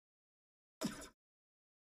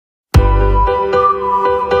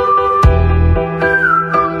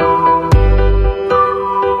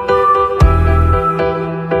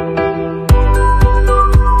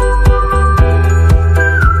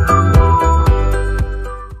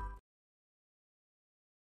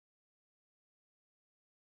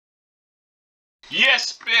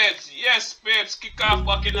Yes, babes. Kick off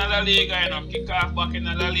back in La Liga, you know. Kick off back in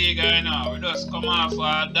La Liga, you know. We just come off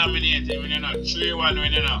dominating, you know. 3-1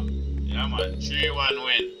 win, you know. Yeah, man. 3-1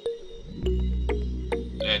 win.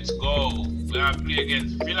 Let's go. We are play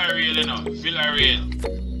against Villarreal, you know. Villarreal.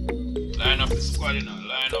 Line up the squad, you know.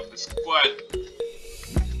 Line up the squad.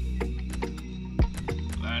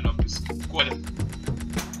 Line up the squad.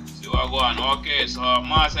 See what go on. Okay, so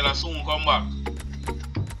Marcelo soon come back.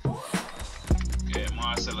 Okay,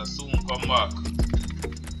 Marcelo soon come back.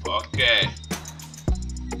 Okay.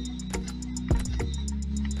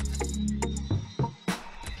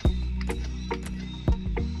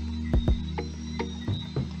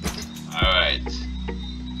 Alright.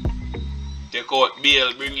 Take out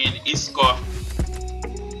Bale, bring in Isco.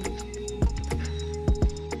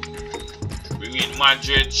 Bring in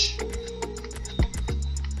Madrid.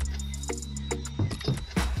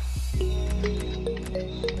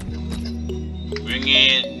 Bring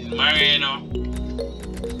in Marino.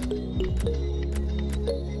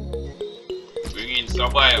 Bring in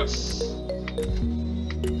Ceballos.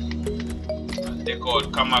 And take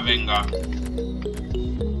out Camavinga.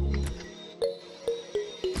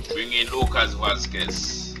 Bring in Lucas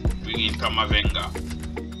Vazquez. Bring in Camavinga.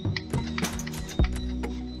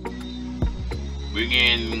 Bring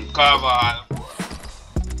in Carval.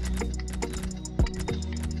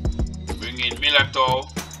 Bring in Militao.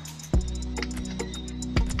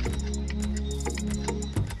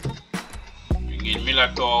 Bring in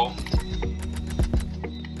Militao.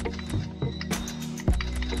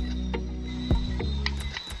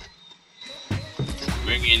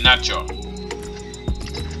 Bring in Nacho.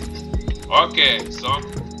 Okay, so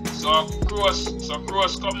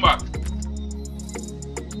Kroos come back.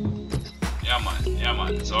 Yeah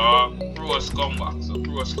man. So Kroos come back.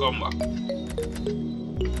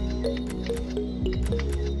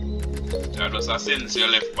 That was a sense you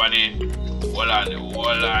left on the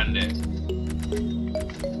wall and there.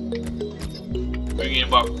 Bring him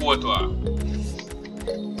back Courtois.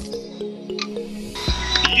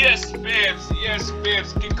 Yes, babes.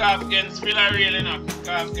 Kick off against Villarreal, you know. Kick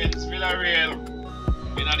off against Villarreal.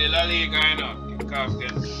 In the La Liga, you know. Kick off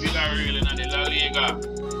against Villarreal in the La Liga.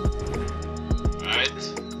 Right?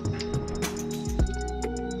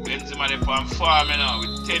 Benzema dey on farm, you know,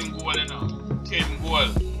 with 10 goals, you know. 10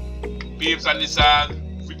 goals. Babes and this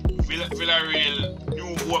Villarreal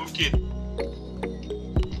new home kit.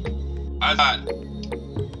 Hazard.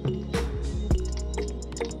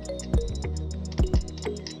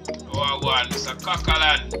 Mr.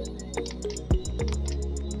 Coquelin.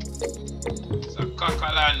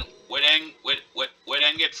 Where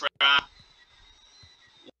then get from?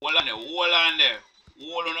 Hold on there.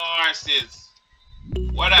 Hold on horses.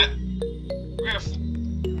 What that? Ref,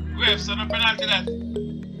 so no penalty that.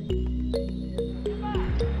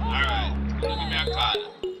 Alright, give me a card.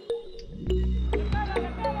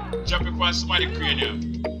 Jump upon somebody cranium.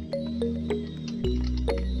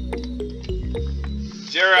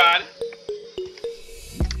 Gerard.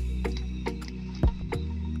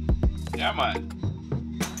 Yeah, man.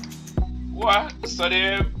 What? So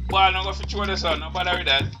the ball not go fit through the sun. No bother with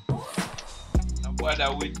that. No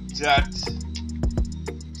bother with that.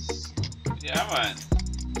 Yeah, man.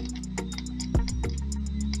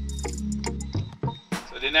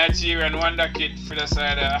 So the Nigerian wonder kid for the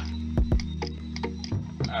side there.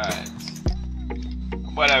 Alright. No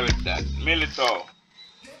bother with that. Militao.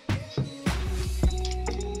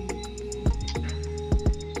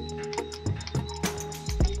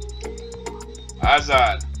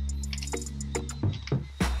 Hazard.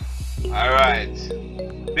 Alright.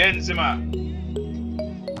 Benzema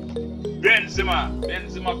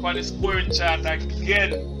for the scoring chart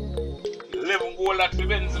again. 11 goals for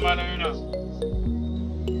Benzema now, you know.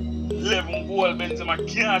 11 goals, Benzema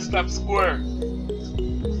can't stop scoring.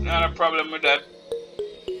 Not a problem with that.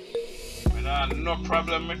 No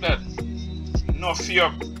problem with that. No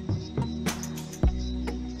fear.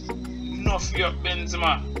 No fear,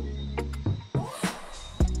 Benzema.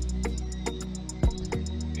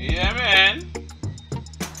 Yeah, man.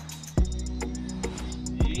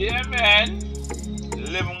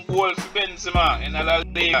 11 goals for Benzema in La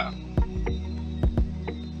Liga.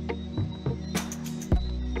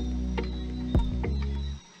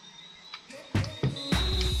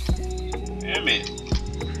 Yeah, man.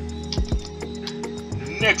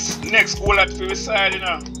 Next goal at the side, you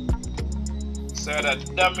know. Side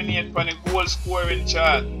that dominate on the goal scoring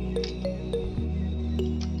chart.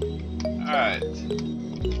 Alright.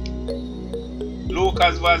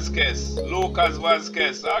 Lucas Vazquez.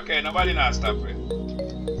 Okay, nobody not stop it.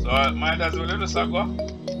 So might as well let us go.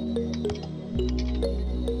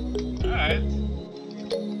 Alright.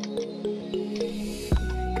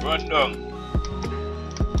 Run down.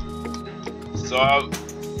 So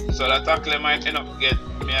the tackle might end up get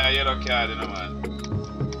me a yellow card, you know, man.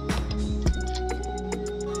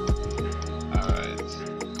 Alright.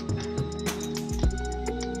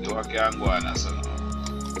 Do I can go on so now.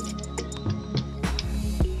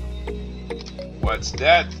 What's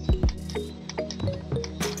that?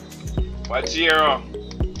 Pajero.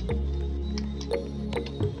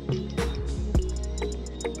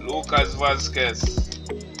 Lucas Vasquez.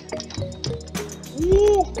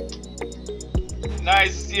 Woo!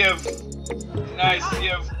 Nice save. Nice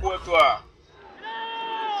save, Courtois.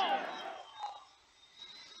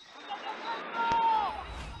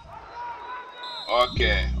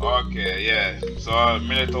 Okay, yeah. So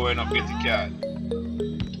Milito will not get the card.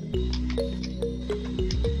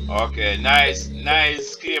 Okay, nice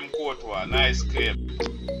claim, Courtois. Nice claim.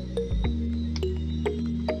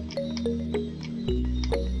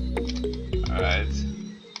 Alright.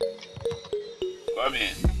 Come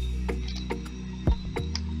in.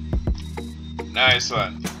 Nice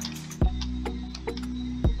one.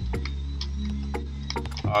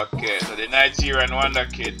 Okay, so the Nigerian wonder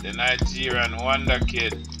kid.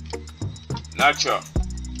 Nacho.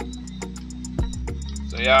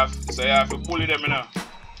 So you have to bully them, you know.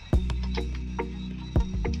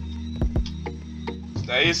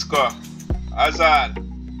 Isco, Hazard,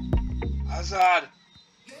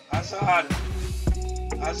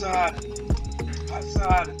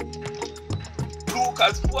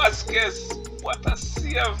 Lucas Vasquez, what a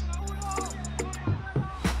save!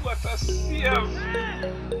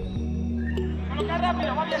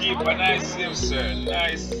 Keep a nice save, sir.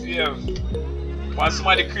 Nice save. Want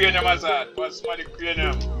somebody cranium, Hazard.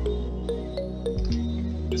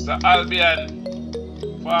 Mr. Albion,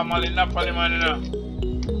 formerly Napoli man, you know.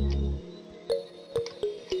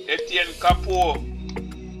 Etienne Capo.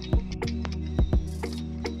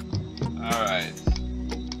 Alright.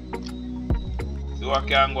 So what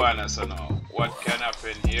can go on so now? What can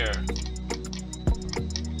happen here?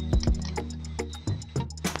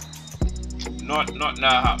 Not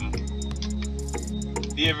now happen.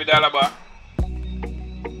 David Alaba.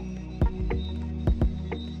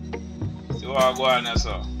 So what go on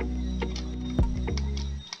so?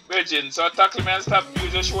 Virgin, so tackle me and stop,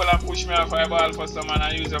 use your shoulder and push me off a ball for some man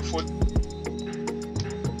and use your foot.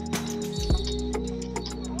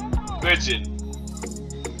 Virgin.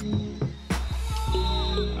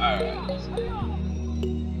 Alright.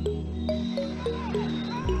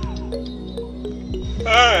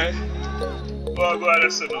 Alright. Well, go ahead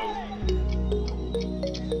and say no.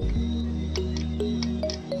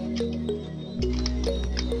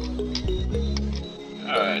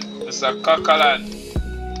 Alright. Mr. Coquelin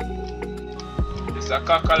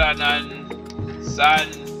and San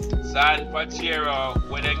Pachero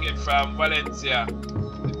when they get from Valencia.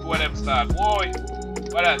 The two of them start. Boy,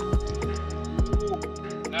 what that?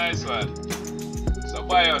 Ooh, nice one.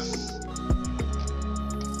 Ceballos.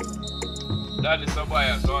 That is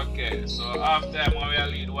Ceballos. Okay. So half time we are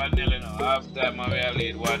lead 1-0 now. Half time we are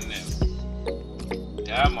lead 1-0.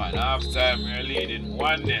 Yeah man, half time we are leading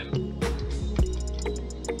 1-0.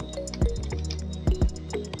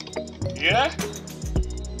 Yeah?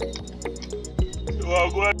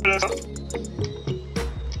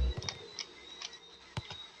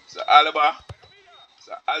 So Alaba,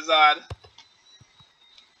 so Hazard.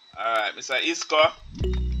 Alright, Mr. Isco.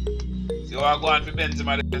 So we're going for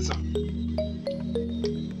Benzema there, so.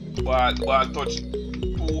 We'll touch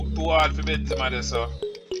too hard for Benzema there, so.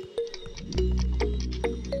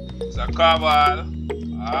 So Carval.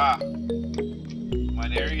 Man,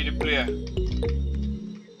 they really play.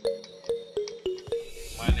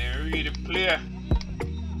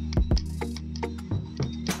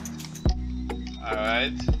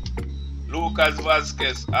 Alright. Lucas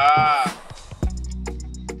Vasquez.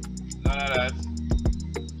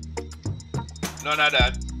 None of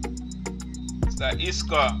that. Mr.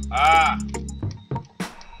 Isco.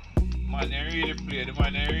 Man, they really play.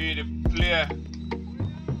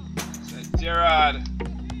 Mr. Gerard.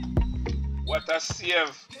 What a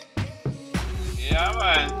save. Yeah,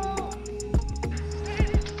 man.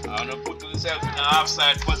 I'm gonna put himself in an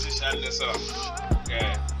offside position there, so.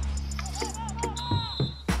 Okay.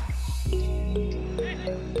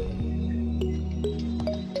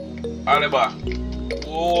 Alaba.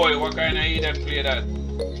 Boy, what kind of idiot play that?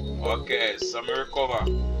 Okay, some recover.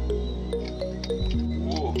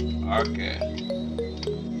 Ooh, okay.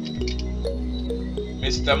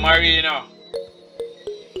 Mr. Marino.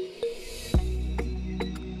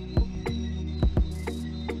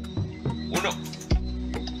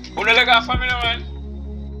 Uno leg off family man.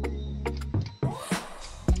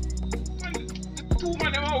 The two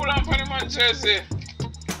man them are jersey.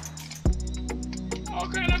 How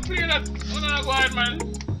can I play that? When I go ahead, man.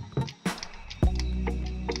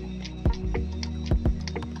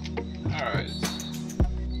 Alright.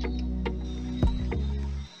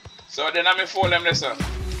 So then I'm fool them this up.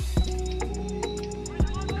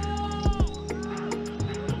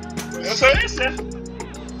 So they say.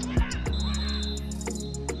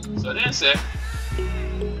 So then say.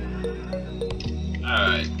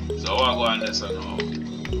 Alright. So I go on this one now.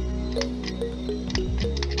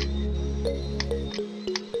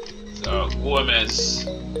 So Gomez.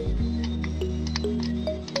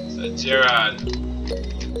 So Gerard.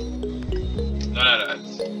 None of that.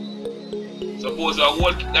 Suppose I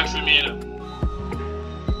will kick that for me, you know.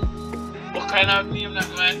 What kind of name that,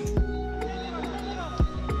 man?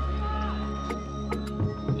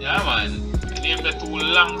 Yeah, man. The name that too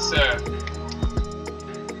long, sir.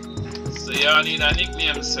 So you need a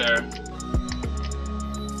nickname, sir.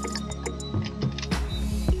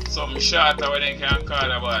 Something shorter where they can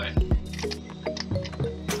call about it.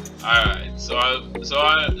 Alright, so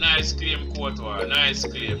nice claim, Courtois. Nice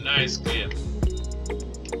claim, nice claim.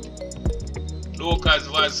 Lucas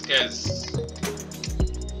Vasquez.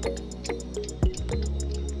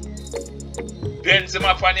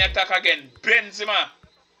 Benzema for the attack again. Benzema.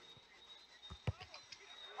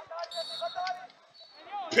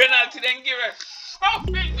 Penalty then give it. Oh,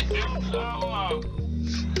 wow.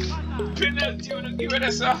 Penalty you don't give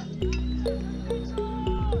it, sir.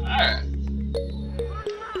 Alright.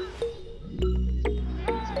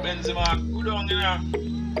 So Benzema, good on, you know.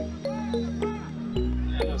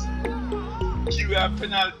 Give a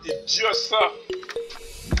penalty just so.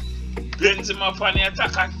 Benzema for the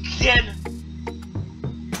attack again.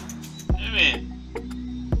 You mean?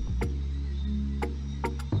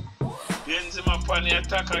 Benzema for the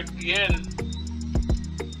attack again.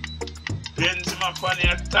 Benzema for the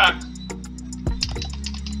attack.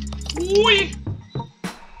 Wee!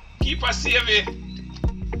 Keeper save it.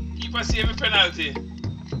 Keeper save a penalty.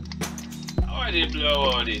 How did they blow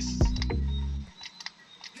all this?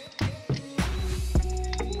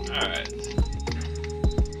 Alright.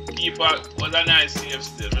 Keeper was a nice save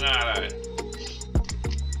still, I'm not lying.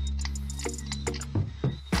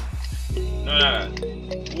 No.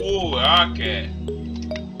 Oh, okay.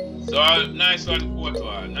 So nice one,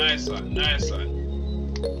 Courtois. Nice one, nice one.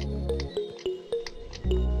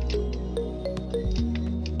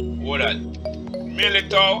 What that?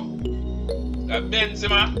 Militao. That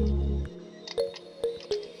Benzema.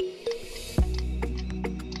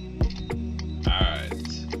 Alright.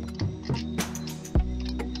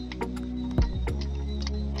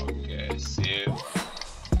 Okay, save.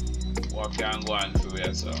 What can go on through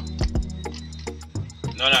here, so.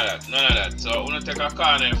 None of that. So I'm gonna take a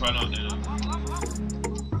corner for nothing, you know.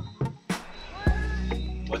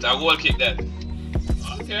 But a goal kick that.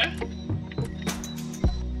 Okay.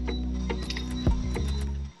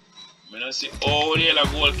 I don't see how they a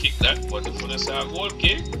goal kick that, but if you don't see a goal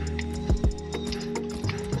kick,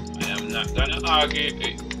 I am not gonna argue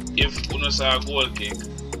if you don't see a goal kick.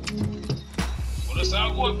 If you don't see a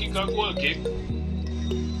goal kick, a goal kick.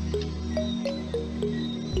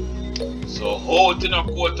 So hold in a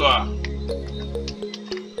Courtois.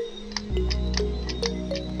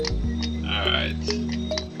 Alright.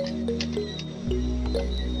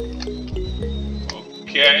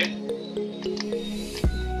 Okay.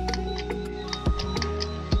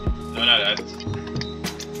 None of that.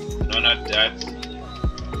 None of that.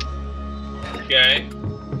 Okay.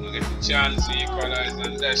 We'll get the chance to equalize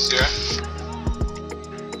and dash here.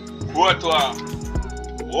 Courtois.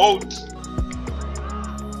 Out.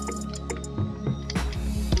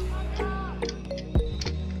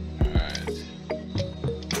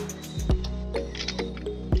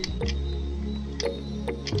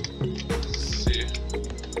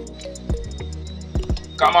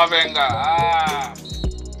 Kamavinga.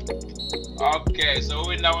 Okay, so we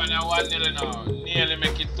win that one at 1-0 now. Nearly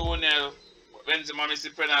make it 2-0. Benzema miss the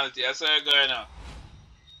penalty. That's how it's going now.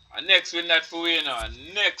 And next win that for we now.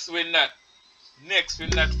 Next win that. Next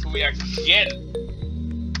win that for we again.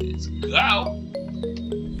 Let's go.